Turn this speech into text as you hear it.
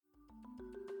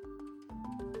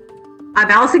I'm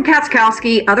Allison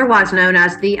Katzkowski, otherwise known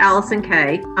as the Allison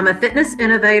K. I'm a fitness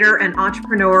innovator and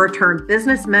entrepreneur turned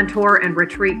business mentor and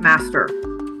retreat master.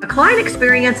 A client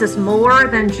experience is more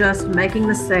than just making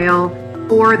the sale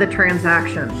or the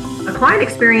transaction. A client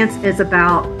experience is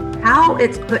about how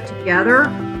it's put together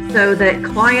so that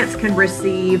clients can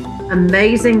receive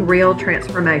amazing real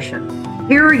transformation.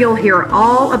 Here you'll hear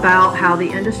all about how the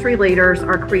industry leaders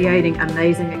are creating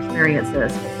amazing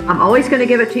experiences. I'm always going to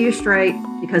give it to you straight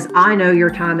because I know your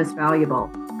time is valuable.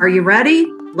 Are you ready?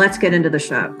 Let's get into the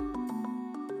show.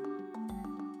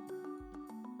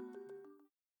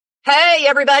 Hey,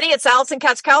 everybody, it's Allison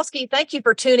Katzkowski. Thank you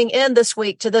for tuning in this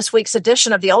week to this week's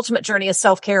edition of The Ultimate Journey of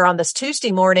Self-Care on this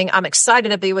Tuesday morning. I'm excited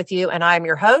to be with you, and I'm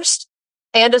your host.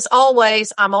 And as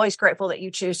always, I'm always grateful that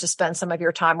you choose to spend some of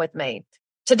your time with me.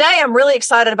 Today, I'm really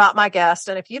excited about my guest.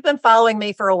 And if you've been following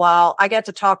me for a while, I get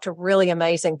to talk to really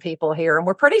amazing people here. And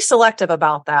we're pretty selective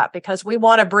about that because we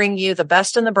want to bring you the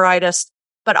best and the brightest,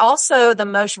 but also the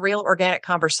most real organic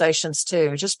conversations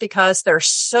too. Just because there's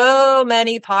so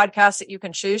many podcasts that you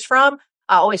can choose from,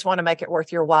 I always want to make it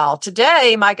worth your while.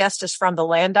 Today, my guest is from the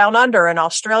land down under in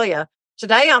Australia.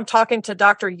 Today, I'm talking to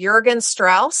Dr. Jurgen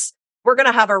Strauss. We're going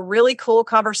to have a really cool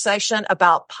conversation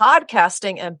about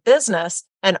podcasting and business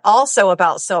and also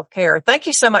about self-care. Thank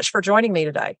you so much for joining me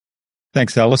today.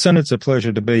 Thanks, Allison. It's a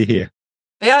pleasure to be here.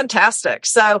 Fantastic.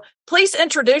 So please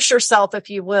introduce yourself, if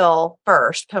you will,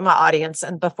 first to my audience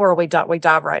and before we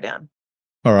dive right in.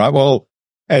 All right. Well,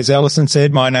 as Allison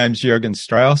said, my name's Jurgen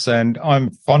Strauss, and I'm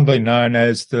fondly known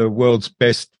as the world's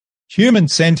best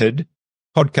human-centered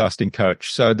podcasting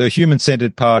coach. So the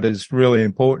human-centered part is really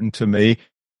important to me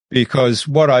because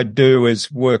what I do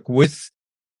is work with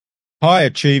high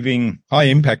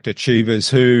impact achievers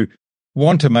who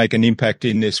want to make an impact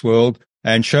in this world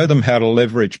and show them how to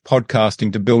leverage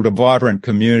podcasting to build a vibrant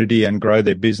community and grow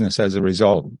their business as a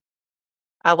result.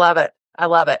 I love it. I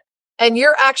love it. And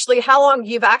how long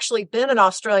you've actually been in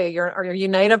Australia? Are you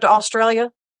native to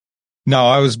Australia? No,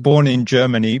 I was born in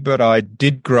Germany, but I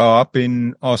did grow up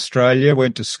in Australia,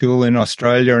 went to school in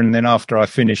Australia, and then after I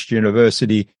finished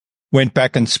university, went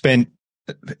back and spent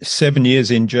 7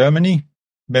 years in Germany,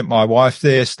 met my wife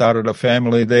there, started a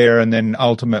family there, and then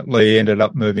ultimately ended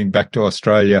up moving back to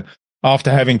Australia after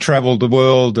having traveled the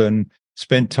world and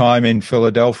spent time in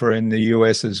Philadelphia in the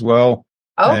US as well.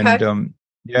 Okay. And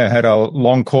had a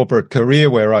long corporate career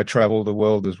where I traveled the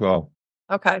world as well.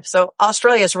 Okay. So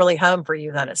Australia is really home for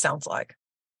you then, it sounds like.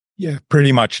 Yeah,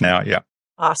 pretty much now. Yeah.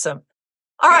 Awesome.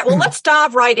 All right. Well, let's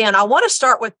dive right in. I want to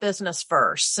start with business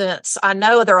first, since I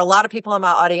know there are a lot of people in my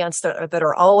audience that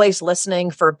are always listening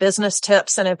for business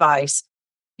tips and advice.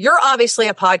 You're obviously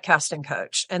a podcasting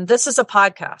coach, and this is a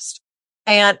podcast.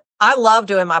 And I love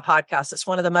doing my podcast. It's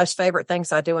one of the most favorite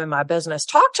things I do in my business.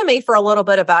 Talk to me for a little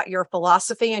bit about your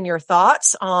philosophy and your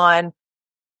thoughts on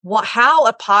how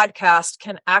a podcast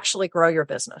can actually grow your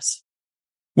business.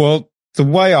 Well, the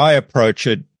way I approach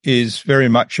it is very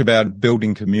much about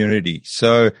building community.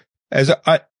 So as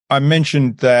I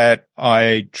mentioned that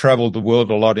I traveled the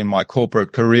world a lot in my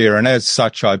corporate career, and as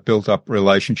such, I built up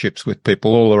relationships with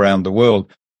people all around the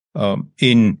world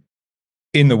in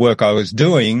the work I was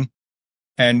doing.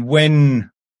 And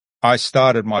when I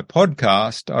started my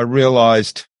podcast, I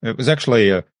realized it was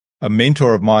actually a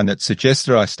mentor of mine that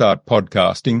suggested I start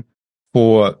podcasting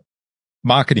for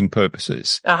marketing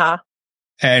purposes. Uh-huh.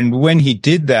 And when he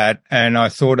did that, and I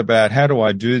thought about how do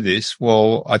I do this?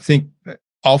 Well, I think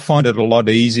I'll find it a lot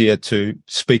easier to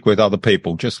speak with other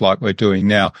people, just like we're doing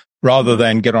now, rather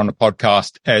than get on a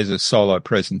podcast as a solo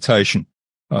presentation.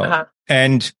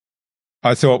 And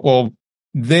I thought, well,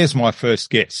 there's my first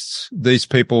guests. These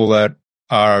people that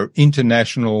are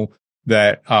international,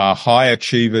 that are high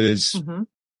achievers,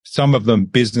 some of them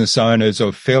business owners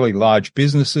of fairly large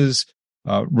businesses,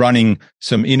 running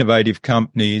some innovative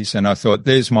companies. And I thought,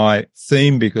 there's my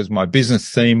theme, because my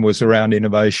business theme was around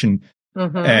innovation.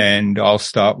 And I'll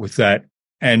start with that.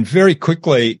 And very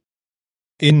quickly,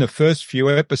 in the first few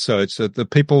episodes, the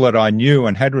people that I knew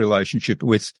and had relationship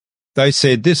with, they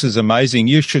said, this is amazing.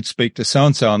 You should speak to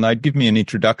so-and-so. And they'd give me an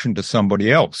introduction to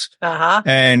somebody else.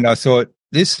 And I thought,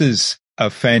 this is a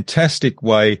fantastic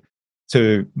way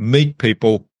to meet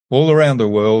people all around the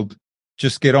world.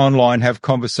 Just get online, have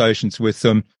conversations with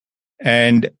them.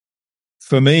 And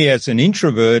for me as an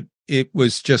introvert, it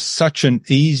was just such an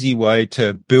easy way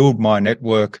to build my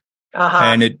network.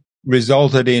 And it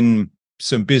resulted in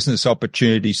some business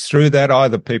opportunities through that,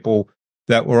 either people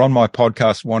that were on my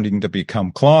podcast wanting to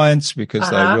become clients because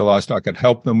they realized I could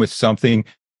help them with something.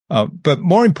 But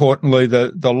more importantly,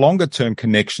 the longer term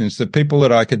connections, the people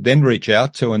that I could then reach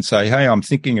out to and say, hey, I'm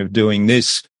thinking of doing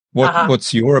this.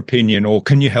 What's your opinion? Or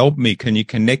can you help me? Can you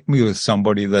connect me with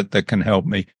somebody that can help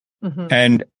me? Mm-hmm.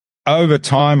 And over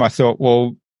time, I thought,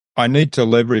 well, I need to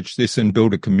leverage this and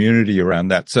build a community around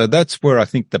that. So that's where I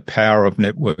think the power of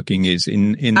networking is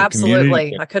in the community.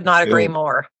 Absolutely. I could not agree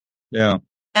more. Yeah.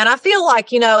 And I feel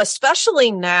like,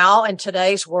 especially now in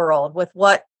today's world with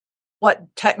what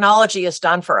technology has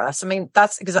done for us. I mean,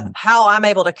 that's how I'm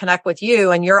able to connect with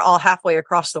you, and you're all halfway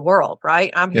across the world,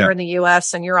 right? I'm here in the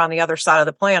US and you're on the other side of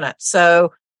the planet.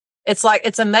 So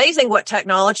it's amazing what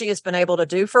technology has been able to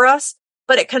do for us,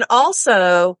 but it can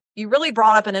also, you really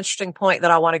brought up an interesting point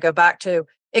that I want to go back to.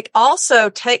 It also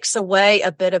takes away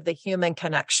a bit of the human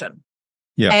connection.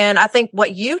 Yeah. And I think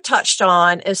what you touched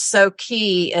on is so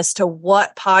key as to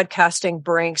what podcasting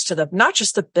brings to not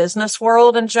just the business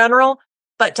world in general,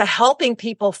 but to helping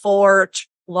people forge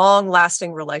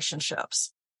long-lasting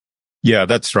relationships. Yeah,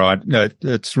 that's right.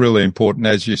 It's really important,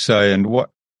 as you say. And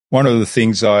one of the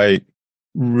things I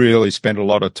really spent a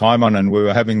lot of time on, and we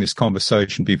were having this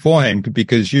conversation beforehand,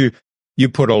 because you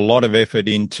put a lot of effort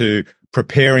into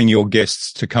preparing your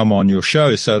guests to come on your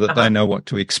show so that they know what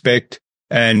to expect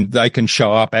and they can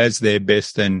show up as their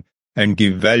best and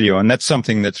give value. And that's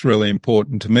something that's really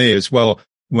important to me as well.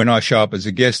 When I show up as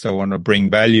a guest, I want to bring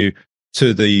value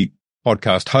to the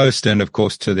podcast host and, of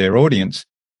course, to their audience.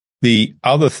 The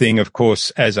other thing, of course,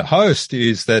 as a host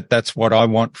is that that's what I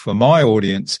want for my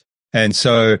audience. And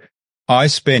so I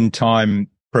spend time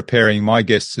preparing my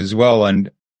guests as well.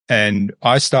 And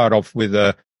I start off with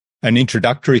an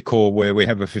introductory call where we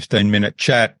have a 15-minute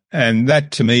chat. And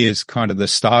that to me is kind of the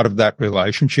start of that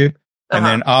relationship. And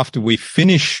then after we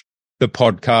finish the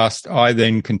podcast, I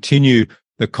then continue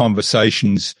the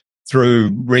conversations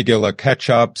through regular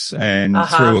catch-ups and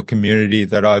through a community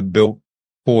that I've built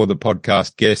for the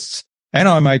podcast guests. And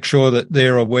I make sure that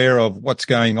they're aware of what's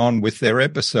going on with their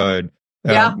episode.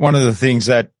 One of the things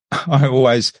that I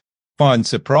always find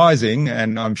surprising,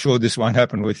 and I'm sure this won't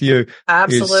happen with you,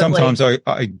 is sometimes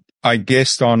I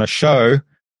guest on a show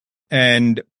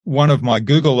and one of my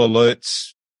Google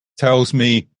alerts tells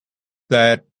me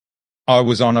that I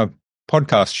was on a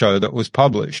podcast show that was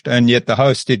published, and yet the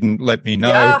host didn't let me know.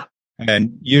 Yeah.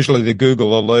 And usually the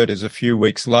Google alert is a few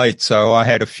weeks late. So I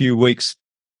had a few weeks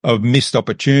of missed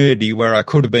opportunity where I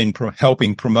could have been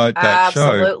helping promote that show.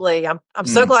 Absolutely. I'm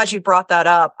so glad you brought that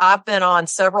up. I've been on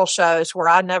several shows where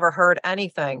I never heard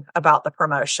anything about the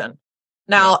promotion.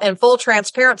 Now, in full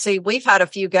transparency, we've had a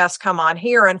few guests come on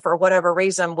here, and for whatever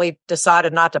reason, we've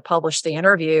decided not to publish the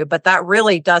interview, but that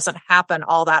really doesn't happen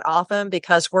all that often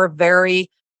because we're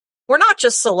not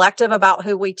just selective about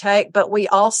who we take, but we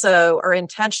also are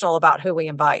intentional about who we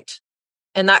invite.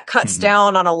 And that cuts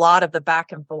down on a lot of the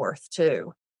back and forth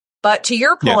too. But to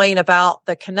your point about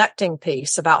the connecting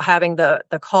piece, about having the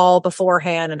call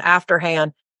beforehand and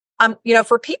afterhand,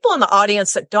 for people in the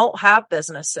audience that don't have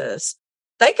businesses,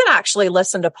 they can actually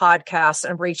listen to podcasts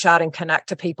and reach out and connect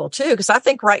to people too. Because I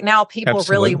think right now people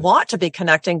really want to be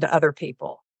connecting to other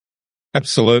people.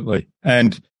 Absolutely.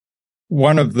 And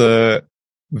one of the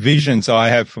visions I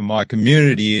have for my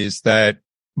community is that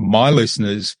my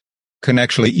listeners can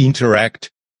actually interact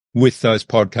with those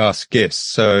podcast guests.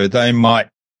 So they might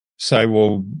say,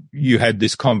 well, you had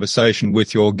this conversation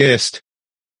with your guest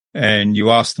and you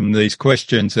asked them these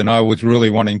questions, and I was really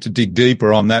wanting to dig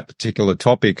deeper on that particular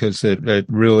topic because it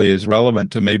really is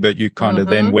relevant to me, but you kind of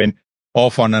then went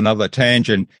off on another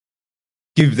tangent.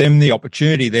 Give them the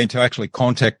opportunity then to actually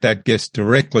contact that guest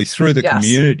directly through the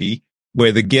community,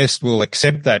 where the guest will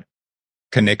accept that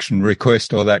connection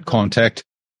request or that contact,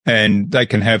 and they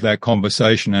can have that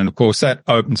conversation. And of course, that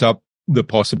opens up the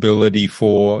possibility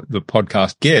for the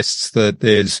podcast guests that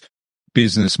there's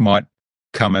business might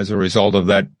come as a result of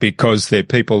that, because they're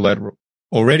people that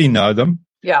already know them,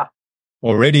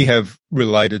 already have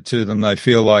related to them. They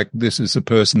feel like this is a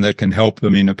person that can help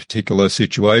them in a particular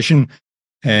situation,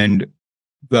 and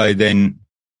they then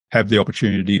have the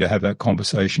opportunity to have that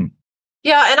conversation.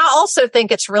 Yeah. And I also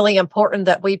think it's really important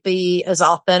that we be as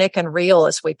authentic and real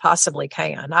as we possibly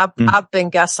can. I've been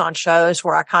guests on shows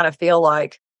where I kind of feel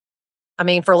like,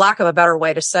 for lack of a better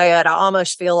way to say it, I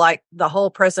almost feel like the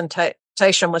whole presentation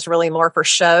was really more for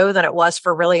show than it was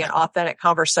for really an authentic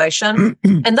conversation.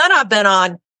 And then I've been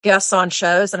on guests on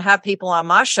shows and have people on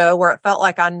my show where it felt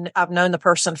like I've known the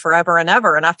person forever and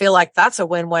ever. And I feel like that's a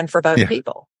win-win for both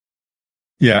people.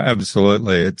 Yeah,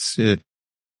 absolutely.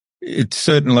 It's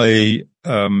certainly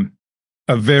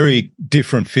a very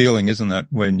different feeling, isn't it?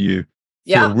 When you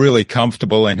feel really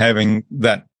comfortable in having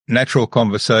that natural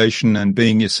conversation and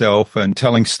being yourself and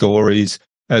telling stories,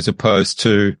 as opposed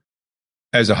to,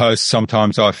 as a host,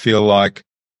 sometimes I feel like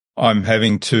I'm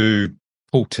having to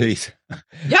pull teeth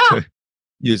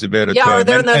use a better Yeah, or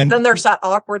term. then there's that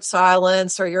awkward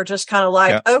silence, or you're just kind of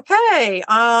like, okay,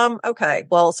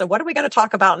 well, so what are we going to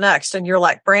talk about next? And you're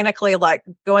like frantically like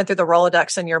going through the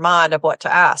Rolodex in your mind of what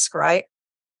to ask, right?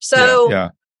 So,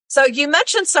 so you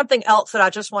mentioned something else that I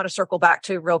just want to circle back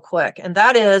to real quick, and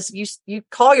that is you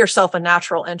call yourself a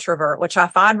natural introvert, which I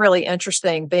find really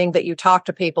interesting, being that you talk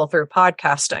to people through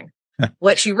podcasting.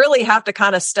 Which you really have to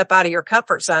kind of step out of your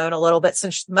comfort zone a little bit,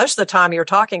 since most of the time you're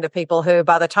talking to people who,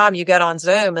 by the time you get on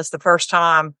Zoom, is the first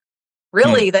time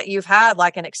really that you've had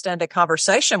like an extended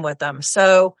conversation with them.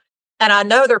 So, and I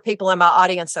know there are people in my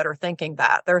audience that are thinking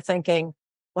that. They're thinking,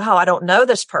 wow, I don't know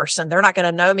this person. They're not going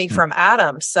to know me from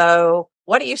Adam. So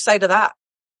what do you say to that?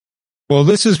 Well,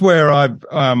 this is where I've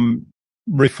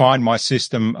refined my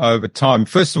system over time.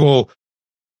 First of all,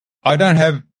 I don't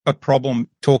have a problem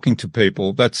talking to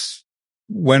people. That's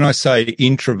when I say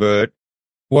introvert,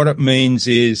 what it means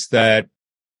is that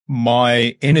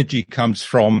my energy comes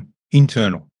from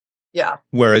internal. Yeah.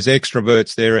 Whereas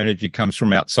extroverts, their energy comes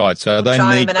from outside. So they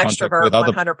need an contact extrovert with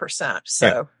other 100%.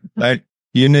 So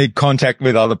you need contact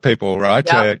with other people, right?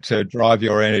 Yep. To drive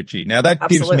your energy. Now that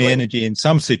Absolutely. gives me energy in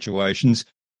some situations,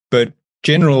 but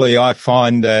generally I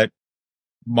find that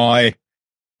my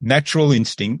natural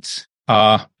instincts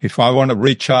are, if I want to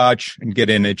recharge and get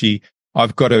energy,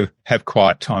 I've got to have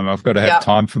quiet time. I've got to have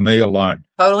time for me alone.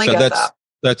 Totally so get that.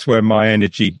 That's where my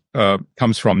energy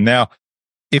comes from. Now,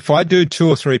 if I do 2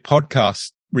 or 3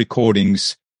 podcast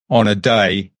recordings on a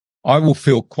day, I will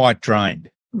feel quite drained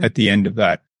at the end of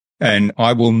that. And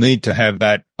I will need to have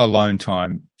that alone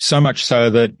time. So much so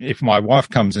that if my wife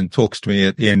comes and talks to me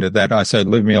at the end of that, I say,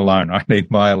 leave me alone. I need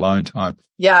my alone time.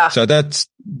 Yeah. So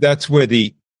that's where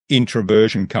the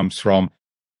introversion comes from.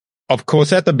 Of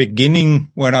course, at the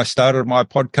beginning, when I started my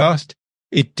podcast,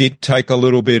 it did take a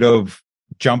little bit of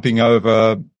jumping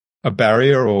over a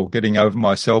barrier or getting over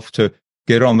myself to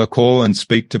get on the call and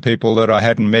speak to people that I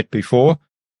hadn't met before.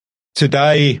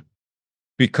 Today,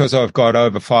 because I've got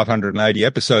over 580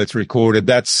 episodes recorded,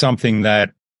 that's something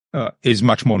that is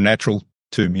much more natural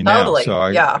to me now. Totally. So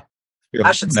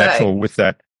I should natural say. with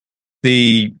that.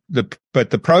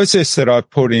 But the process that I've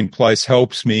put in place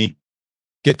helps me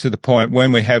get to the point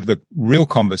when we have the real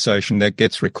conversation that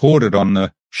gets recorded on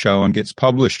the show and gets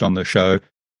published on the show.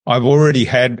 I've already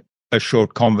had a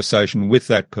short conversation with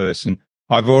that person.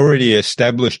 I've already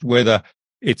established whether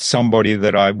it's somebody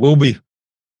that I will be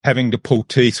having to pull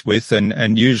teeth with.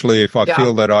 And usually if I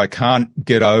feel that I can't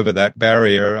get over that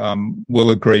barrier,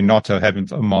 we'll agree not to have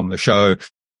them on the show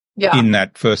in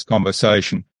that first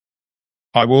conversation.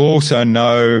 I will also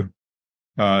know,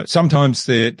 sometimes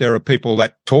there are people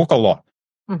that talk a lot.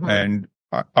 And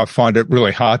I find it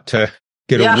really hard to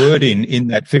get a word in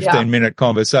that 15-minute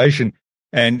conversation.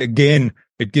 And again,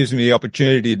 it gives me the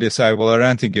opportunity to say, well, I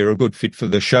don't think you're a good fit for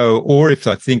the show. Or if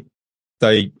I think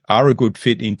they are a good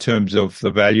fit in terms of the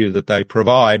value that they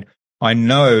provide, I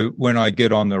know when I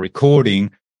get on the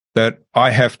recording that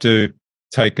I have to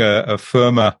take a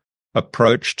firmer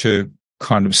approach to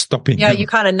kind of stopping them. You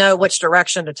kind of know which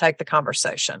direction to take the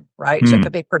conversation, right? So it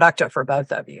could be productive for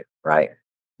both of you, right?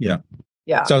 Yeah.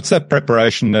 Yeah. So it's that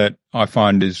preparation that I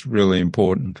find is really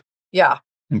important. Yeah.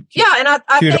 And I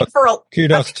think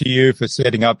kudos to you for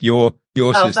setting up your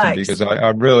system, thanks. because I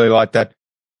really like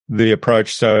the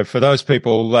approach. So for those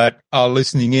people that are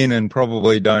listening in and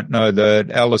probably don't know,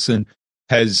 that Alison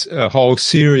has a whole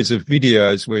series of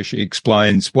videos where she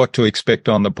explains what to expect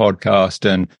on the podcast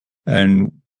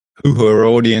and who her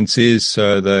audience is,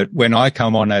 so that when I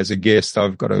come on as a guest,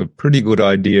 I've got a pretty good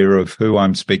idea of who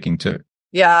I'm speaking to.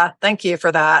 Yeah, thank you for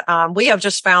that. We have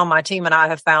just found, my team and I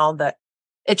have found that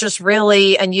it just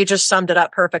really, and you just summed it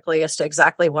up perfectly as to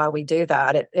exactly why we do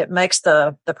that. It makes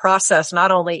the process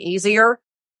not only easier,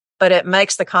 but it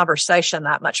makes the conversation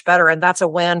that much better. And that's a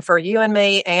win for you and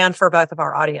me and for both of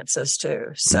our audiences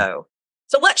too. So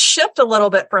let's shift a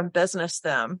little bit from business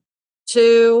then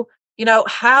to,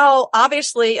 how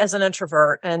obviously as an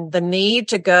introvert and the need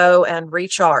to go and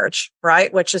recharge,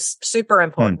 right? Which is super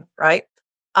important, right?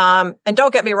 And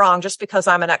don't get me wrong, just because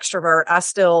I'm an extrovert, I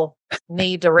still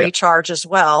need to recharge as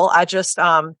well. I just,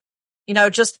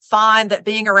 just find that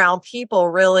being around people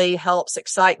really helps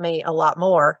excite me a lot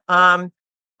more.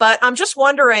 But I'm just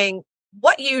wondering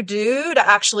what you do to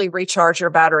actually recharge your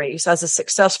batteries as a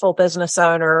successful business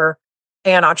owner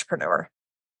and entrepreneur.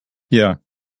 Yeah,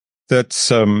 that's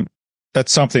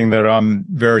something that I'm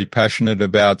very passionate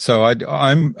about. So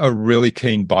I'm a really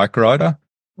keen bike rider.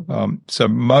 So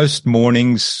most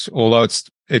mornings, although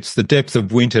it's the depth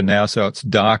of winter now, so it's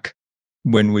dark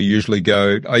when we usually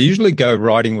go. I usually go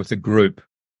riding with a group.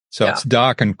 So it's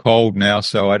dark and cold now,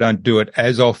 so I don't do it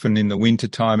as often in the winter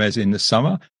time as in the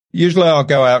summer. usually I'll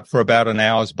go out for about an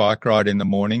hour's bike ride in the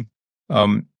morning.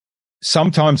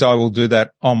 Sometimes I will do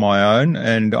that on my own,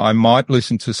 and I might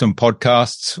listen to some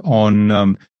podcasts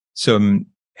on some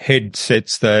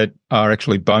headsets that are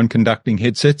actually bone conducting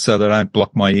headsets so they don't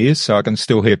block my ears so I can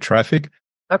still hear traffic.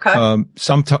 Okay.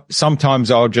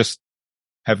 Sometimes I'll just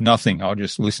have nothing. I'll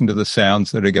just listen to the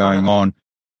sounds that are going on.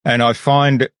 And I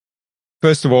find,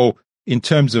 first of all, in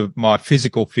terms of my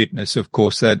physical fitness, of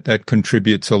course, that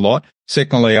contributes a lot.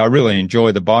 Secondly, I really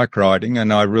enjoy the bike riding,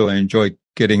 and I really enjoy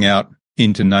getting out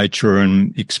into nature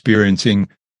and experiencing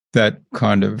that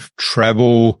kind of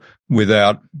travel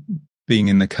without being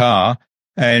in the car.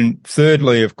 And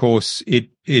thirdly, of course, it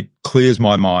clears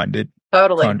my mind.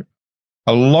 Totally.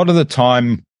 A lot of the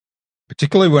time,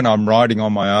 particularly when I'm riding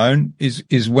on my own,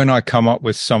 is when I come up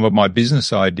with some of my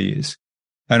business ideas.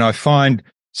 And I find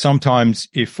sometimes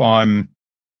if I'm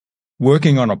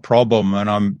working on a problem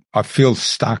and I feel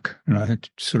stuck and I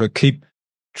sort of keep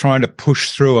trying to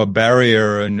push through a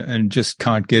barrier and just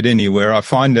can't get anywhere, I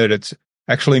find that it's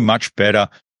actually much better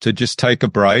to just take a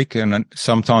break. And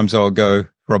sometimes I'll go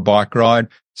for a bike ride.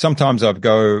 Sometimes I'll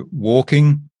go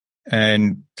walking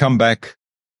and come back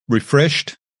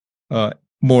refreshed,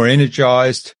 more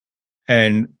energized.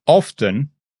 And often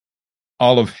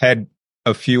I'll have had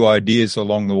a few ideas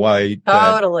along the way.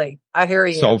 Totally. I hear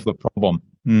you. Solve the problem.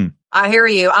 I hear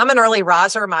you. I'm an early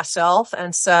riser myself.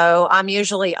 And so I'm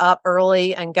usually up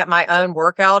early and get my own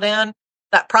workout in.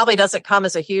 That probably doesn't come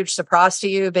as a huge surprise to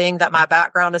you, being that my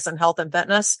background is in health and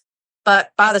fitness.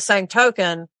 But by the same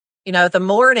token,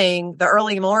 the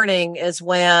early morning is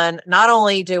when not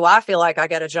only do I feel like I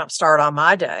get a jump start on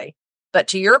my day, but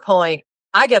to your point,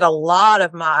 I get a lot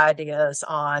of my ideas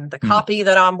on the copy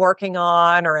that I'm working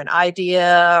on, or an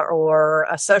idea or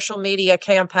a social media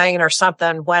campaign or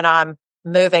something when I'm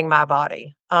moving my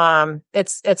body.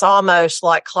 It's almost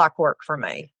like clockwork for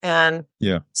me.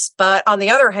 But on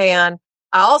the other hand,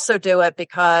 I also do it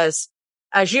because,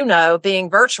 as you know, being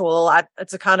virtual,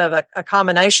 it's a kind of a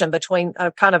combination between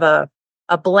a kind of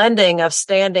a blending of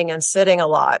standing and sitting a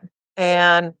lot.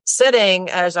 And sitting,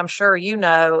 as I'm sure you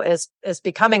know, is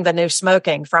becoming the new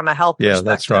smoking from a health perspective.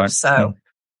 That's right. So,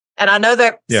 and I know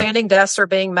that standing desks are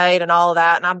being made and all of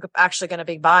that, and I'm actually going to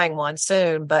be buying one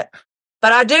soon. But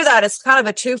I do that. It's kind of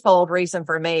a twofold reason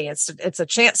for me. It's a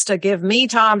chance to give me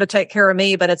time to take care of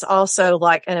me, but it's also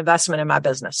like an investment in my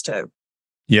business too.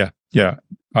 Yeah.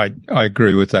 I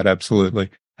agree with that absolutely.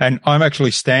 And I'm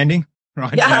actually standing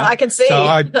right now. Yeah, I can see.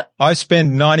 So I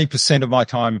spend 90% of my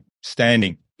time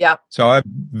standing. Yeah. So I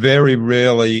very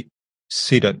rarely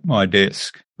sit at my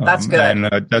desk. That's good.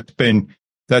 And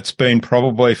that's been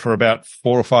probably for about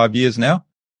 4 or 5 years now.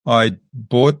 I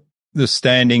bought the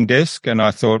standing desk and I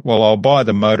thought, well, I'll buy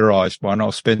the motorized one.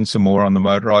 I'll spend some more on the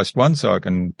motorized one so I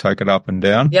can take it up and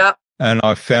down. Yeah. And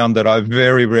I found that I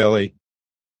very rarely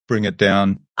bring it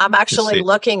down. I'm actually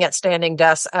looking at standing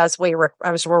desks as we're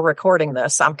recording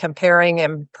this. I'm comparing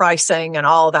and pricing and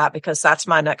all of that because that's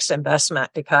my next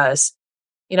investment. Because,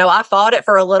 I fought it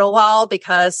for a little while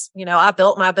because, I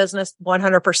built my business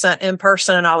 100% in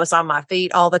person and I was on my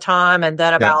feet all the time. And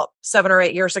then about 7 or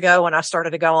 8 years ago, when I started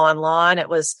to go online, I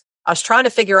was trying to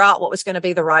figure out what was going to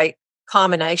be the right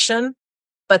combination,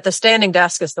 but the standing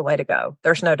desk is the way to go.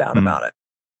 There's no doubt about it.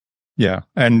 Yeah.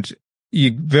 And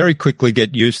you very quickly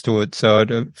get used to it. So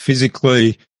it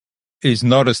physically is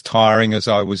not as tiring as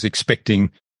I was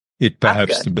expecting it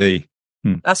perhaps to be.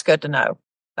 That's good to know.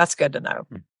 That's good to know.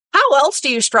 How else do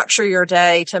you structure your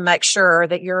day to make sure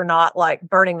that you're not like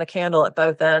burning the candle at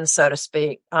both ends, so to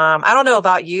speak? I don't know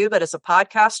about you, but as a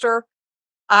podcaster,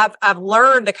 I've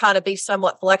learned to kind of be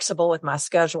somewhat flexible with my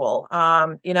schedule.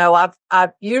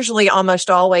 I've usually almost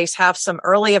always have some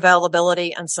early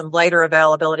availability and some later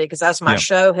availability because as my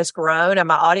show has grown and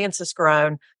my audience has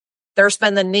grown, there's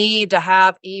been the need to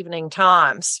have evening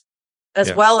times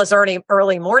as well as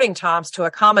early morning times to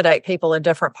accommodate people in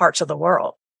different parts of the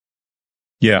world.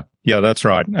 Yeah, that's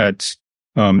right. It's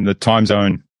the time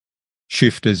zone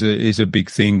shift is a big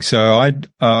thing. So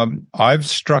I've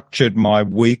structured my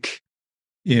week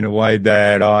in a way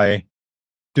that I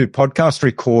do podcast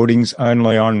recordings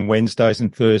only on Wednesdays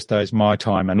and Thursdays my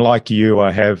time. And like you,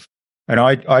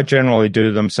 I generally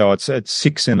do them. So it's at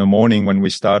 6 a.m. when we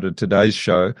started today's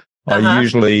show. I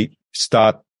usually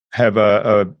have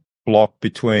a block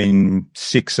between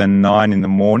 6 and 9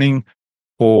 a.m.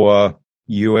 for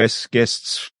US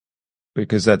guests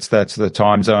because that's the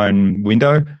time zone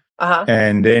window.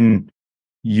 And then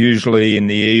usually in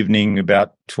the evening,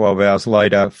 about 12 hours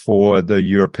later for the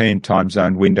European time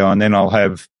zone window. And then I'll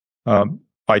have,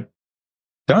 I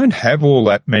don't have all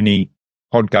that many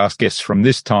podcast guests from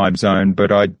this time zone,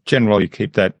 but I generally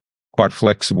keep that quite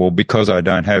flexible because I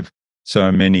don't have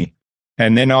so many.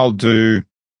 And then I'll do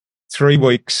 3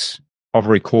 weeks of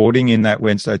recording in that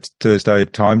Wednesday to Thursday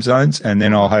time zones, and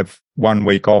then I'll have 1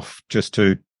 week off just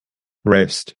to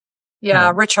rest.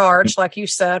 Yeah, recharge, like you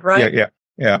said, right?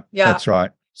 Yeah. That's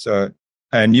right. So,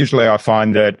 and usually I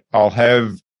find that I'll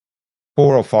have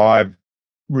 4 or 5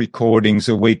 recordings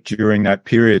a week during that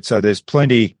period. So there's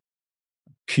plenty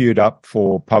queued up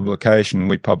for publication.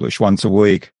 We publish once a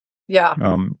week. Yeah.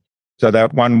 So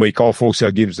that 1 week off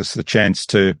also gives us the chance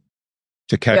to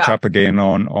catch up again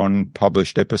on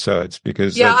published episodes,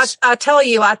 because I tell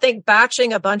you, I think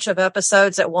batching a bunch of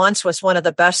episodes at once was one of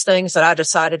the best things that I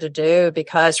decided to do,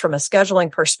 because from a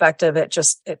scheduling perspective, it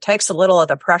takes a little of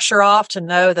the pressure off to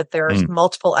know that there's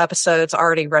multiple episodes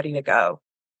already ready to go.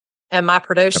 And my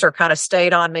producer kind of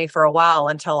stayed on me for a while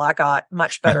until I got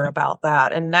much better about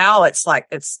that. And now it's like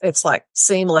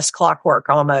seamless clockwork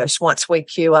almost once we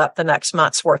queue up the next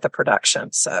month's worth of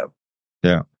production. So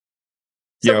yeah.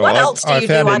 So what else do you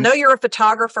do? I know you're a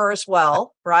photographer as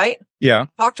well, right? Yeah.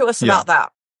 Talk to us about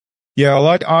that. Yeah,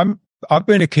 I've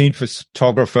been a keen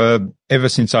photographer ever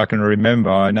since I can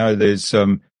remember. I know there's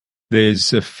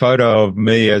a photo of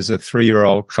me as a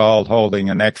 3-year-old child holding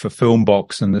an Agfa film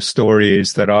box, and the story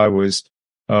is that I was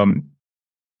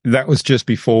that was just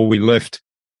before we left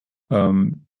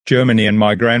Germany, and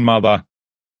my grandmother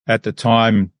at the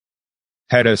time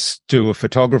had us do a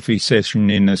photography session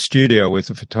in a studio with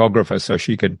a photographer so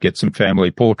she could get some family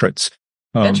portraits.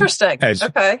 Interesting.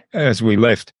 As we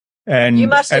left. And you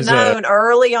must have known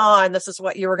early on this is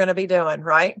what you were going to be doing,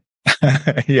 right?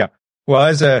 Yeah. Well,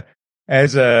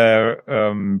 as a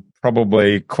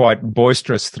probably quite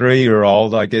boisterous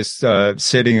 3-year-old, I guess,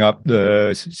 setting up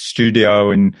the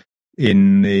studio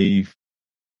to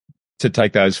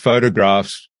take those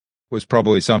photographs was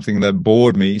probably something that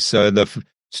bored me. So the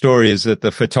story is that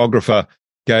the photographer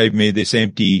gave me this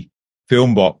empty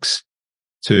film box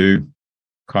to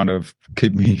kind of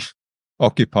keep me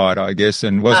occupied, I guess,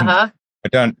 and I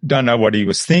don't know what he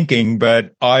was thinking,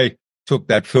 but I took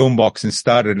that film box and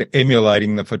started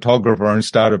emulating the photographer and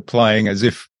started playing as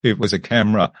if it was a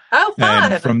camera. Oh,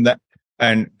 fun. And from that,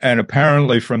 and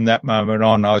apparently from that moment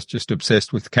on, I was just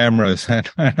obsessed with cameras, and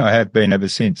I have been ever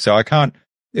since. So I can't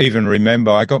even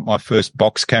remember. I got my first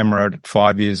box camera at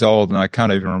 5 years old, and I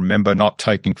can't even remember not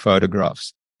taking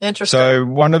photographs. Interesting. So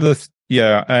one of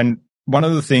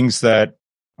the things that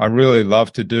I really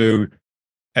love to do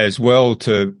as well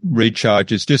to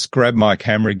recharge is just grab my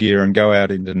camera gear and go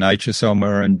out into nature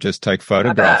somewhere and just take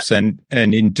photographs. And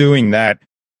in doing that,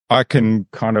 I can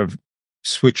kind of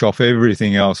switch off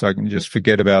everything else. I can just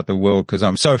forget about the world because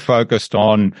I'm so focused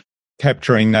on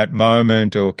capturing that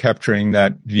moment or capturing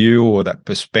that view or that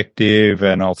perspective.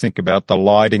 And I'll think about the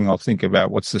lighting. I'll think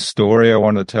about what's the story I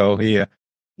want to tell here.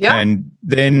 Yeah. And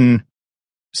then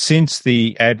since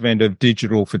the advent of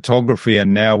digital photography,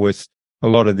 and now with a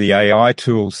lot of the AI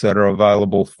tools that are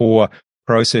available for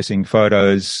processing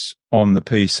photos on the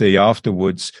PC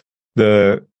afterwards,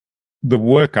 the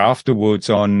work afterwards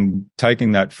on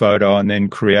taking that photo and then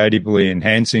creatively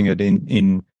enhancing it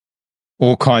in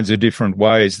all kinds of different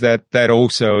ways, that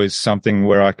also is something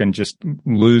where I can just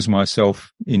lose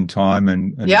myself in time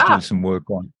and do some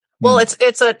work on. Well,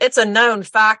 it's a known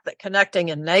fact that connecting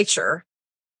in nature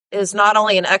is not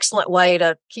only an excellent way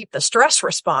to keep the stress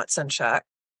response in check,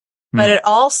 but it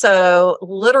also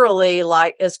literally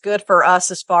is good for us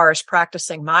as far as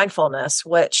practicing mindfulness,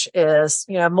 which is,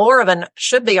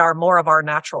 should be more of our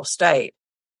natural state.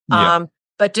 Yeah.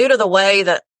 But due to the way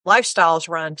that lifestyles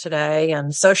run today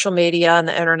and social media and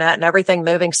the internet and everything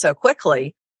moving so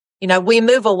quickly, we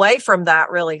move away from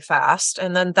that really fast.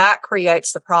 And then that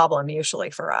creates the problem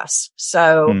usually for us.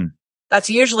 So that's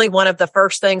usually one of the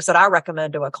first things that I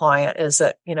recommend to a client is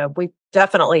that, we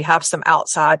definitely have some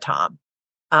outside time.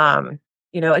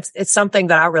 It's something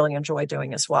that I really enjoy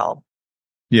doing as well.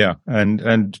 Yeah.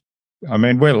 And I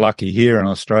mean, we're lucky here in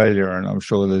Australia, and I'm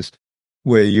sure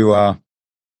where you are,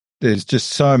 there's just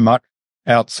so much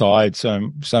outside, so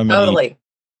many Totally.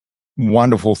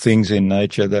 wonderful things in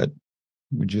nature that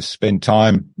we just spend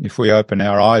time, if we open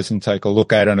our eyes and take a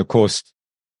look at. And of course,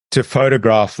 to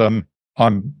photograph them,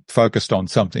 I'm focused on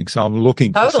something. So I'm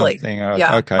looking for something.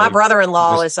 Yeah. Okay. My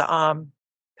brother-in-law is a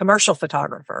commercial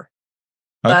photographer.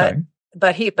 Okay.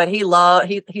 But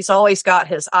he's always got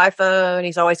his iPhone.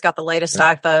 He's always got the latest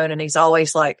iPhone, and he's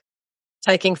always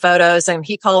taking photos, and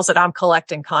he calls it, I'm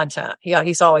collecting content. Yeah.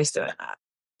 He's always doing that.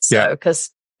 So,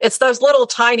 cause it's those little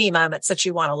tiny moments that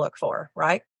you want to look for,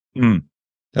 right?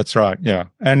 That's right. Yeah.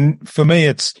 And for me,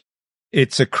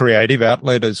 it's a creative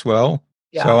outlet as well.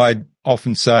 Yeah. So I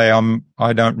often say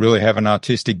I don't really have an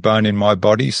artistic bone in my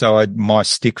body. So my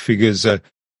stick figures are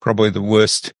probably the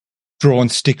worst drawn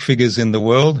stick figures in the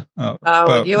world.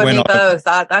 But you and me both.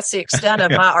 That's the extent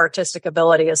of yeah. my artistic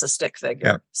ability as a stick figure.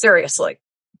 Yeah. Seriously.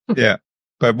 Yeah.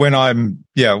 But when I'm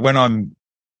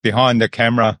behind the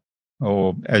camera,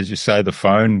 or as you say, the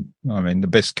phone, I mean, the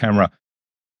best camera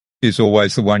is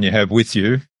always the one you have with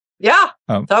you. Yeah,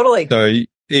 totally. So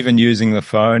even using the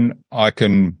phone, I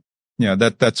can,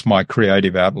 that's my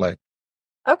creative outlet.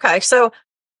 Okay. So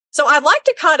I'd like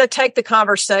to kind of take the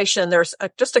conversation. There's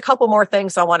just a couple more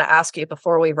things I want to ask you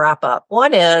before we wrap up.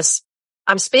 One is,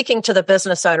 I'm speaking to the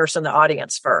business owners in the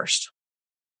audience first.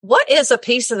 What is a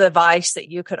piece of advice that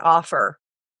you could offer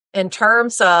in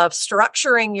terms of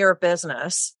structuring your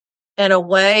business in a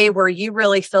way where you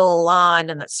really feel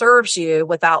aligned and that serves you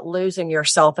without losing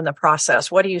yourself in the process?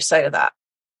 What do you say to that?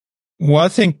 Well, I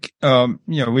think,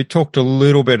 we talked a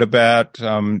little bit about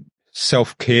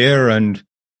self-care and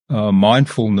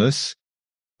mindfulness.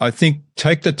 I think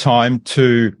take the time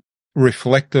to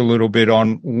reflect a little bit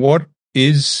on what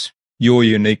is your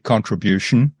unique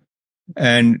contribution,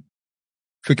 and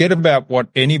forget about what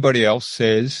anybody else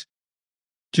says.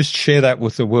 Just share that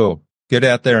with the world. Get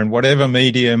out there, and whatever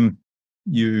medium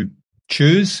you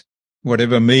choose,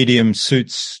 whatever medium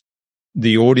suits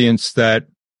the audience that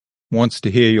wants to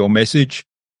hear your message,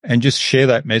 and just share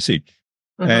that message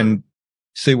and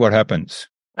see what happens.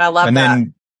 I love that.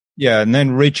 And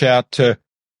then reach out to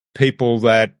people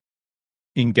that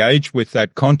engage with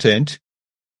that content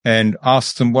and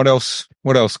ask them, what else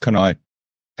can I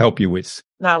help you with?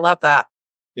 I love that.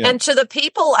 Yeah. And to the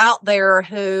people out there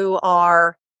who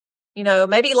are,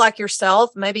 maybe like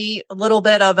yourself, maybe a little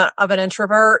bit of an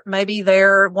introvert, maybe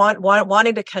they're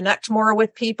wanting to connect more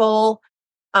with people.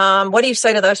 What do you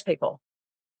say to those people?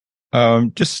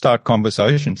 Just start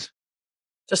conversations.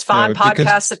 Just find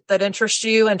podcasts that interest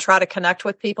you and try to connect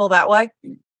with people that way.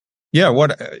 Yeah.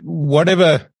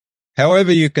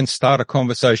 However you can start a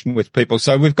conversation with people.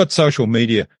 So we've got social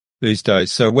media these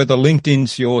days. So whether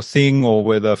LinkedIn's your thing or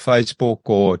whether Facebook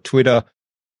or Twitter,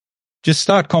 just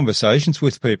start conversations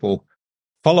with people.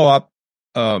 Follow up.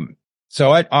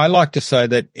 So I like to say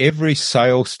that every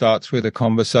sale starts with a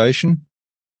conversation,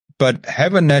 but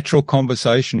have a natural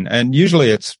conversation. And usually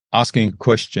it's asking a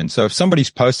question. So if somebody's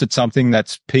posted something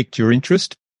that's piqued your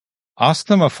interest, ask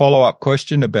them a follow-up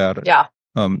question about it. Yeah.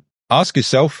 Ask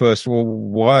yourself first,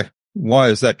 well, why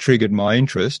has that triggered my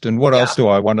interest? And what else do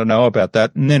I want to know about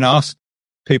that? And then ask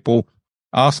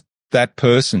that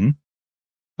person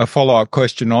a follow-up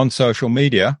question on social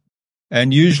media.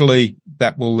 And usually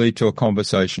that will lead to a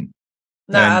conversation.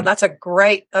 No, that's a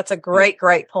great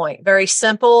point. Very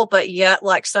simple, but yet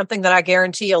like something that I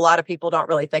guarantee a lot of people don't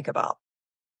really think about.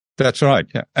 That's right.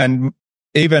 Yeah. And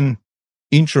even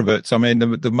introverts, I mean,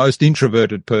 the most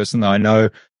introverted person I know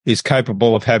is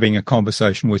capable of having a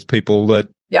conversation with people that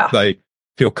they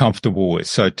feel comfortable with.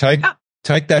 So take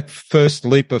that first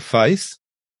leap of faith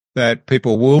that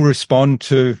people will respond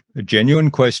to a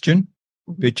genuine question,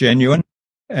 be genuine,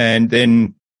 and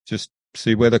then just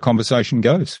see where the conversation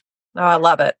goes. Oh, I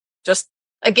love it. Just,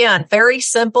 again, very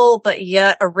simple, but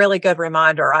yet a really good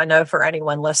reminder, I know, for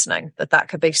anyone listening that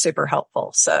could be super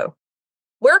helpful. So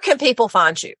where can people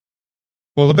find you?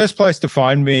 Well, the best place to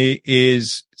find me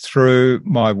is through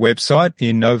my website,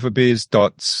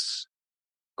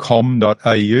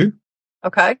 innovabiz.com.au.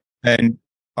 Okay. And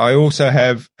I also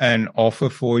have an offer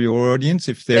for your audience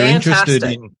if they're interested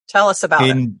in tell us about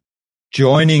it.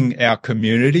 Joining our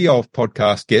community of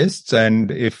podcast guests,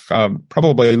 and if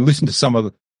probably listen to some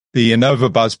of the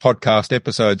InnovaBuzz podcast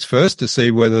episodes first to see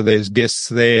whether there's guests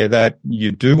there that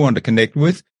you do want to connect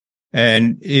with.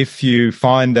 And if you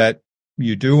find that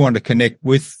you do want to connect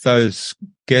with those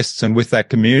guests and with that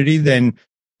community, then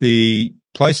the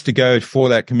place to go for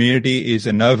that community is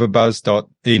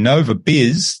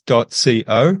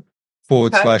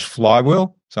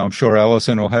innovabiz.co/flywheel. So I'm sure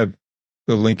Alison will have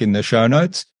the link in the show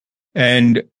notes.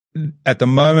 And at the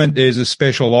moment, there's a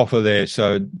special offer there.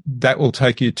 So that will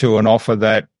take you to an offer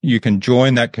that you can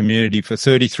join that community for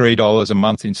 $33 a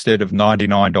month instead of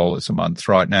 $99 a month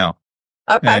right now.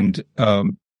 Okay.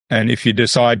 And if you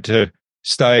decide to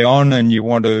stay on and you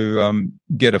want to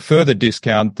get a further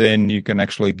discount, then you can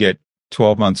actually get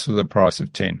 12 months for the price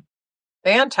of 10.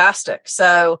 Fantastic.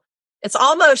 So it's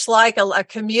almost like a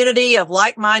community of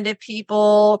like-minded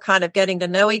people kind of getting to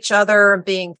know each other and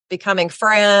becoming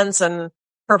friends and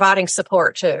providing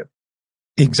support too.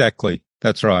 Exactly.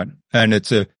 That's right. And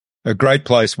it's a great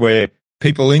place where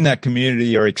people in that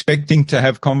community are expecting to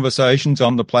have conversations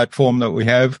on the platform that we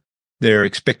have. They're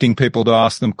expecting people to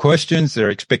ask them questions.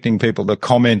 They're expecting people to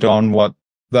comment on what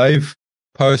they've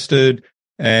posted.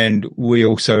 And we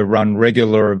also run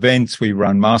regular events. We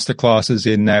run masterclasses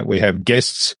in that. We have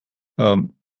guests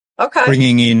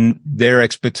bringing in their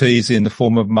expertise in the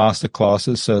form of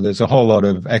masterclasses. So there's a whole lot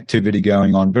of activity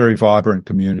going on, very vibrant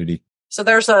community. So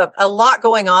there's a lot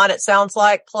going on, it sounds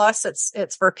like. Plus,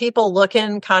 it's for people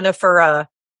looking kind of for a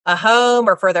home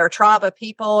or for their tribe of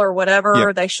people or whatever.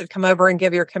 Yep. They should come over and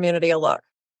give your community a look.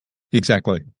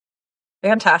 Exactly.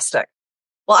 Fantastic.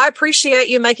 Well, I appreciate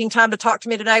you making time to talk to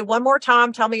me today. One more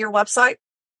time, tell me your website.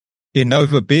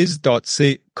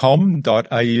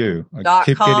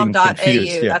 innovabiz.com.au.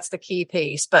 .com.au. That's the key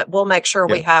piece, but we'll make sure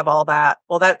we have all that.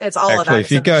 Well, it's all of that.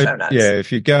 If you go,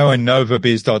 if you go in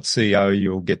novabiz.co,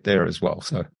 you'll get there as well.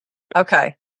 So,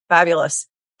 okay, fabulous.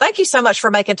 Thank you so much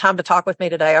for making time to talk with me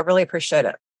today. I really appreciate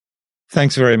it.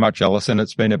 Thanks very much, Alison.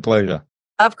 It's been a pleasure.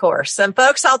 Of course. And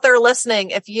folks out there listening,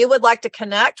 if you would like to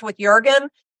connect with Jurgen,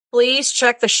 please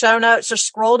check the show notes. Just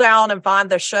scroll down and find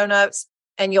the show notes,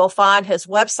 and you'll find his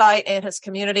website and his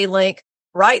community link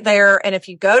right there. And if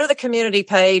you go to the community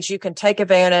page, you can take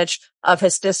advantage of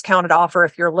his discounted offer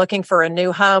if you're looking for a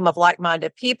new home of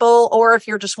like-minded people, or if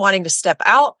you're just wanting to step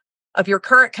out of your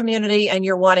current community and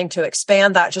you're wanting to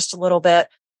expand that just a little bit.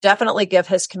 Definitely give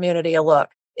his community a look.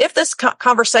 If this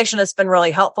conversation has been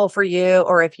really helpful for you,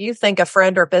 or if you think a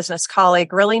friend or business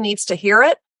colleague really needs to hear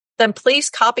it, then please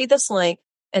copy this link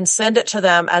and send it to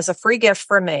them as a free gift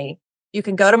from me. You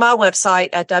can go to my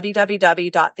website at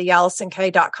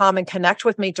www.thealisonk.com and connect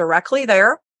with me directly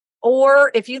there.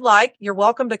 Or if you like, you're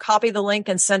welcome to copy the link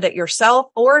and send it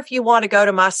yourself. Or if you want to go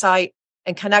to my site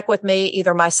and connect with me,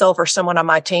 either myself or someone on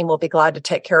my team will be glad to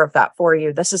take care of that for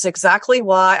you. This is exactly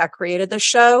why I created this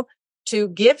show, to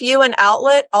give you an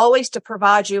outlet, always to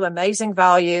provide you amazing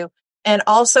value, and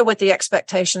also with the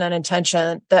expectation and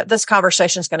intention that this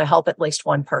conversation is going to help at least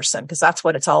one person, because that's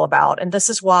what it's all about. And this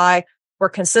is why we're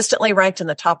consistently ranked in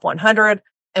the top 100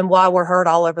 and why we're heard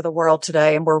all over the world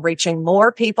today. And we're reaching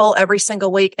more people every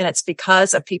single week. And it's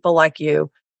because of people like you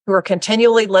who are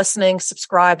continually listening,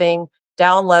 subscribing,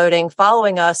 downloading,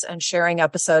 following us, and sharing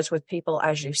episodes with people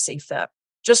as you see fit.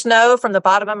 Just know from the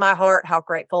bottom of my heart how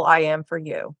grateful I am for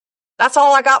you. That's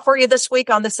all I got for you this week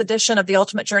on this edition of The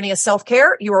Ultimate Journey of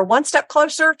Self-Care. You are one step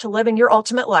closer to living your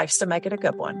ultimate life, so make it a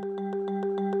good one.